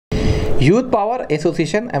Youth power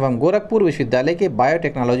association एवं गोरखपुर विश्वविद्यालय के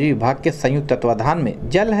बायोटेक्नोलॉजी विभाग के संयुक्त तत्वाधान में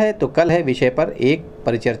जल है तो कल है विषय पर एक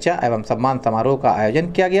परिचर्चा एवं सम्मान समारोह का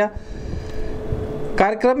आयोजन किया गया।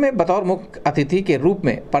 कार्यक्रम में बतौर मुख्य अतिथि के रूप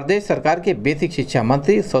में प्रदेश सरकार के बेसिक शिक्षा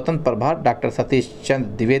मंत्री स्वतंत्र प्रभार डॉक्टर सतीश चंद्र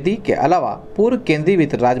द्विवेदी के अलावा पूर्व केंद्रीय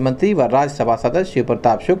वित्त राज्य मंत्री व राज्यसभा सदस्य शिव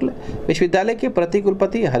प्रताप शुक्ल, विश्वविद्यालय के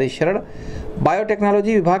प्रतिकुलपति हरीश शरण,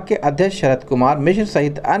 बायोटेक्नोलॉजी विभाग के अध्यक्ष शरद कुमार मिश्र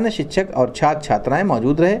सहित अन्य शिक्षक और छात्र छात्राएं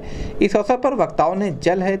मौजूद रहे। इस अवसर पर वक्ताओं ने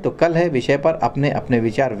जल है तो कल है विषय पर अपने अपने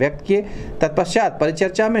विचार व्यक्त किए। तत्पश्चात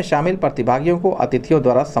परिचर्चा में शामिल प्रतिभागियों को अतिथियों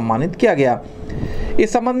द्वारा सम्मानित किया गया।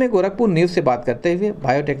 इस संबंध में गोरखपुर न्यूज से बात करते हुए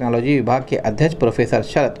बायोटेक्नोलॉजी विभाग के अध्यक्ष प्रोफेसर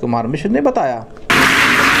शरद कुमार मिश्र ने बताया।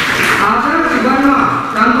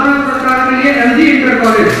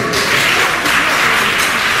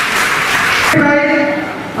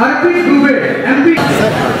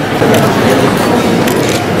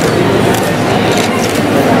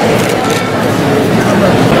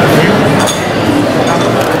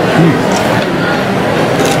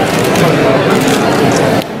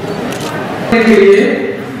 के लिए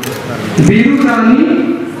बीरू सानी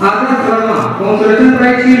आदर्श वर्मा कंसोलेशन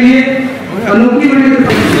प्राइज के लिए अनोखी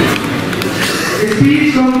स्पीच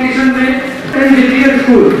कंपटीशन में Saint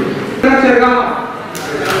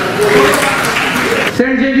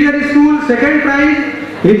Xavier school second prize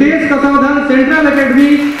Hitesh Kasaudhan central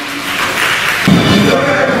academy.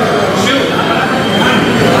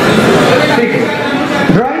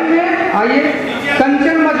 Drawing में आइए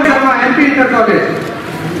कंचन Madhurama MP inter college,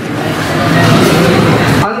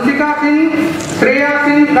 Shreya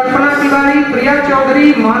Singh, कल्पना तिवारी, प्रिया चौधरी,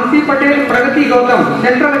 मानसी पटेल, प्रगति Gautam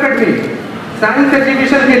central academy science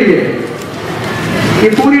exhibition के लिए ये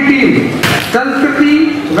पूरी टीम। संस्कृति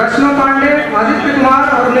वैष्णव पांडे, आदित्य कुमार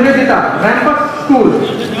और निवेदिता रैंपस स्कूल।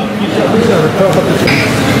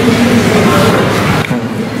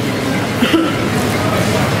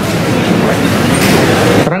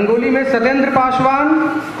 रंगोली में सत्येंद्र पासवान,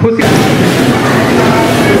 खुशी।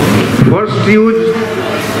 फर्स्ट यूज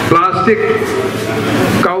प्लास्टिक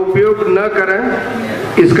का उपयोग न करें,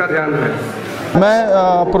 इसका ध्यान रखें। मैं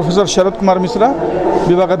प्रोफेसर शरद कुमार मिश्रा,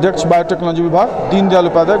 विभाग अध्यक्ष बायोटेक्नोलॉजी विभाग, दीनदयाल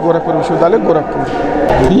उपाध्याय गोरखपुर विश्वविद्यालय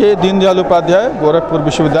गोरखपुर। ये दीनदयाल उपाध्याय गोरखपुर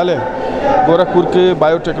विश्वविद्यालय, गोरखपुर के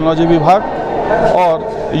बायोटेक्नोलॉजी विभाग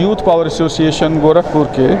और यूथ पावर एसोसिएशन गोरखपुर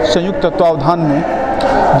के संयुक्त तत्वावधान में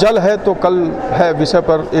जल है तो कल है विषय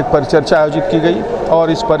पर एक परिचर्चा आयोजित की गई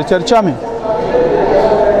और इस परिचर्चा में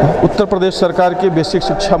उत्तर प्रदेश सरकार के बेसिक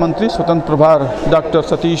शिक्षा मंत्री स्वतंत्र प्रभार डॉक्टर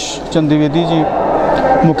सतीश चंद्र द्विवेदी जी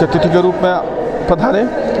मुख्य अतिथि के रूप में पधारे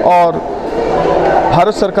और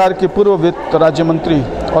भारत सरकार के पूर्व वित्त राज्य मंत्री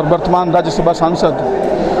और वर्तमान राज्यसभा सांसद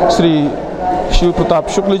श्री शिव प्रताप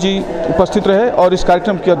शुक्ल जी उपस्थित रहे और इस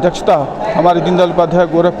कार्यक्रम की अध्यक्षता हमारे दीनदयाल उपाध्याय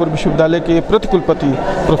गोरखपुर विश्वविद्यालय के प्रतिकुलपति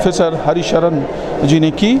प्रोफेसर हरीश शरण जी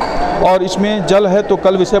ने की और इसमें जल है तो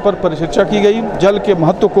कल विषय पर परिचर्चा की गई। जल के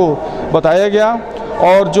महत्व को बताया गया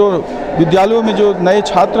और जो विद्यालयों में जो नए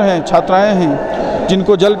छात्र हैं, छात्राएं हैं,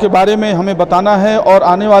 जिनको जल के बारे में हमें बताना है और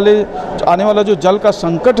आने वाला जो जल का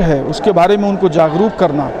संकट है उसके बारे में उनको जागरूक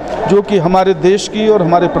करना, जो कि हमारे देश की और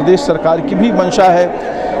हमारे प्रदेश सरकार की भी मंशा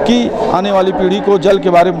है कि आने वाली पीढ़ी को जल के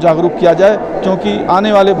बारे में जागरूक किया जाए, क्योंकि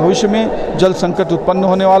आने वाले भविष्य में जल संकट उत्पन्न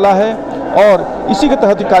होने वाला है और इसी के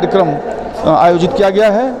तहत कार्यक्रम आयोजित किया गया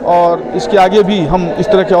है और इसके आगे भी हम इस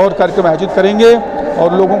तरह के और कार्यक्रम आयोजित करेंगे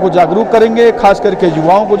और लोगों को जागरूक करेंगे, खास करके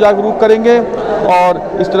युवाओं को जागरूक करेंगे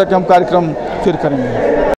और इस तरह के हम कार्यक्रम फिर करेंगे।